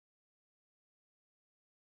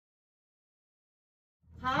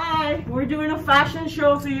Hi, we're doing a fashion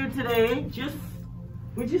show for you today.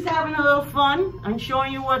 We're just having a little fun and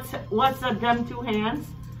showing you what's at them two hands.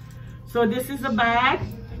 So this is a bag,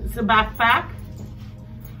 it's a backpack.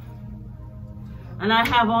 And I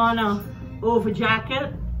have on a over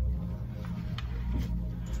jacket.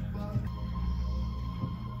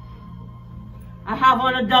 I have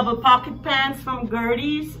on a double pocket pants from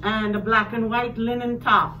Gertie's and a black and white linen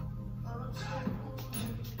top.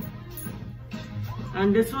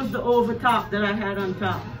 And this was the over top that I had on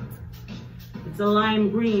top. It's a lime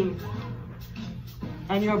green.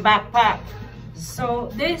 And your backpack. So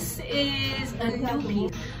this is a new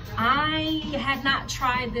piece. I had not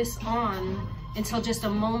tried this on until just a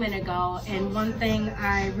moment ago. And one thing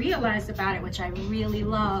I realized about it, which I really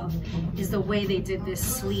love, is the way they did this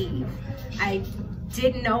sleeve. I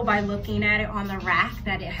didn't know by looking at it on the rack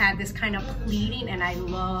that it had this kind of pleating, and I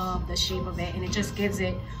love the shape of it, and it just gives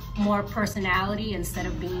it more personality instead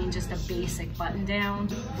of being just a basic button down.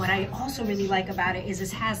 What I also really like about it is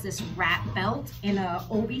this has this wrap belt in a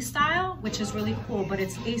obi style, which is really cool, but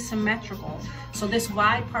it's asymmetrical. So this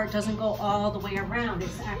wide part doesn't go all the way around.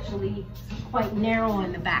 It's actually quite narrow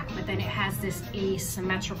in the back, but then it has this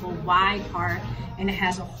asymmetrical wide part, and it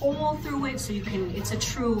has a hole through it, so it's a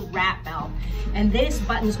true wrap belt. And this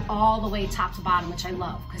buttons all the way top to bottom, which I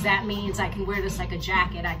love, because that means I can wear this like a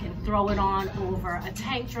jacket. I can throw it on over a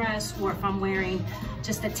tank dress, or if I'm wearing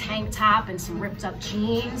just a tank top and some ripped up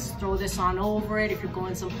jeans, throw this on over it if you're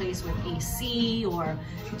going someplace with AC, or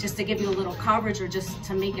just to give you a little coverage, or just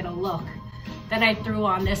to make it a look. Then I threw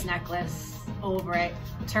on this necklace over it.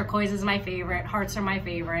 Turquoise is my favorite, hearts are my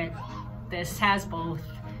favorite. This has both,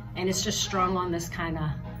 and it's just strung on this kind of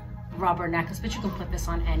rubber necklace, but you can put this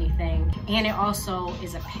on anything. And it also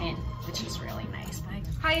is a pin, which is really nice.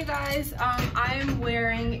 Hi you guys, I am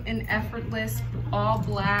wearing an effortless all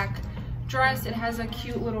black dress. It has a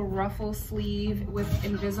cute little ruffle sleeve with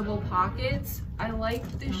invisible pockets. I like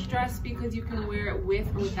this dress because you can wear it with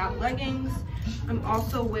or without leggings. I'm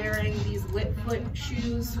also wearing these lit foot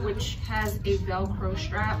shoes, which has a Velcro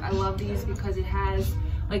strap. I love these because it has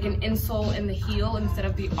like an insole in the heel instead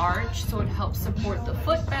of the arch, so it helps support the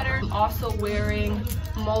foot better. I'm also wearing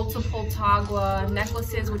multiple Tagua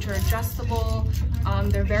necklaces, which are adjustable.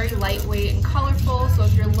 They're very lightweight and colorful, so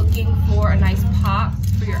if you're looking for a nice pop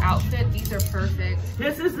for your outfit, these are perfect.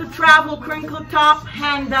 This is the travel crinkle top,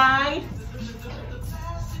 hand dyed.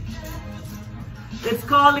 It's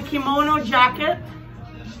called a kimono jacket.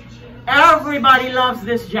 Everybody loves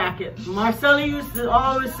this jacket. Marcella used to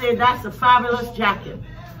always say that's a fabulous jacket.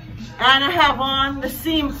 And I have on the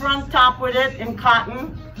seam front top with it in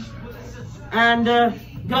cotton, and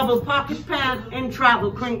double pocket pant in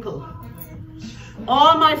travel crinkle.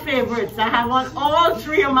 All my favorites. I have on all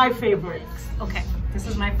three of my favorites. Okay, this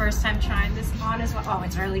is my first time trying this on as well. Oh,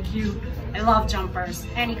 it's really cute. I love jumpers,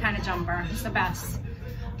 any kind of jumper, it's the best.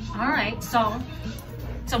 All right, so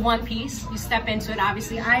it's a one piece. You step into it.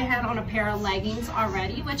 Obviously, I had on a pair of leggings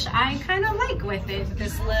already, which I kind of like with it.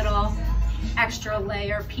 This little extra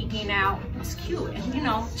layer peeking out. It's cute. And you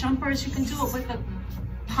know, jumpers, you can do it with a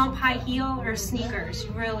pump high heel or sneakers.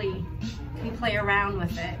 You really can play around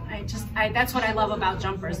with it. That's what I love about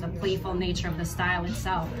jumpers, the playful nature of the style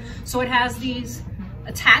itself. So it has these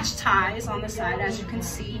attached ties on the side, as you can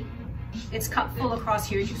see. It's cut full across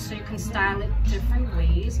here, so you can style it different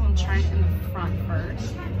ways. I'm trying it in the front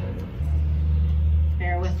first.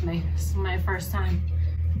 Bear with me, this is my first time.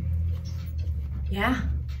 Yeah,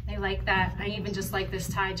 I like that. I even just like this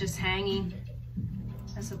tie just hanging.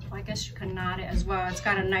 I guess you can knot it as well. It's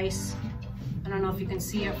got a nice, I don't know if you can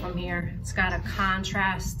see it from here. It's got a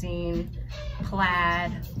contrasting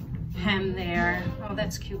plaid hem there. Oh,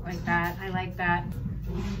 that's cute like that. I like that.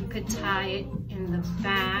 You could tie it in the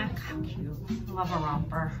back. How cute. I love a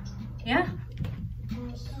romper. Yeah,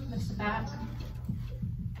 that's the back.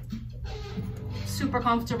 Super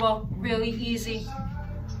comfortable, really easy.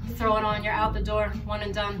 Throw it on, you're out the door, one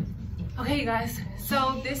and done. Okay, you guys,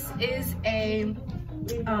 so this is a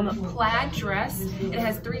plaid dress. It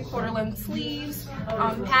has 3/4 length sleeves,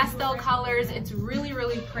 pastel colors. It's really,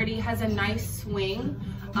 really pretty, has a nice swing.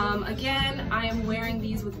 Again, I am wearing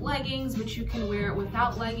these with leggings, which you can wear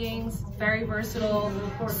without leggings. Very versatile,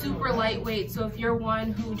 super lightweight. So if you're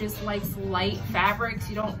one who just likes light fabrics,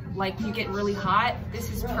 you get really hot, this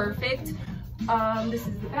is perfect. This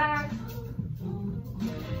is the back.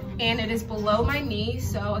 And it is below my knee,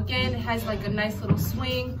 so again, it has like a nice little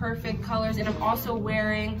swing, perfect colors. And I'm also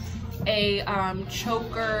wearing a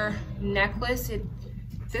choker necklace.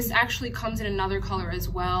 This actually comes in another color as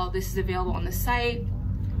well. This is available on the site.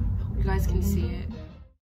 Hope you guys can see it.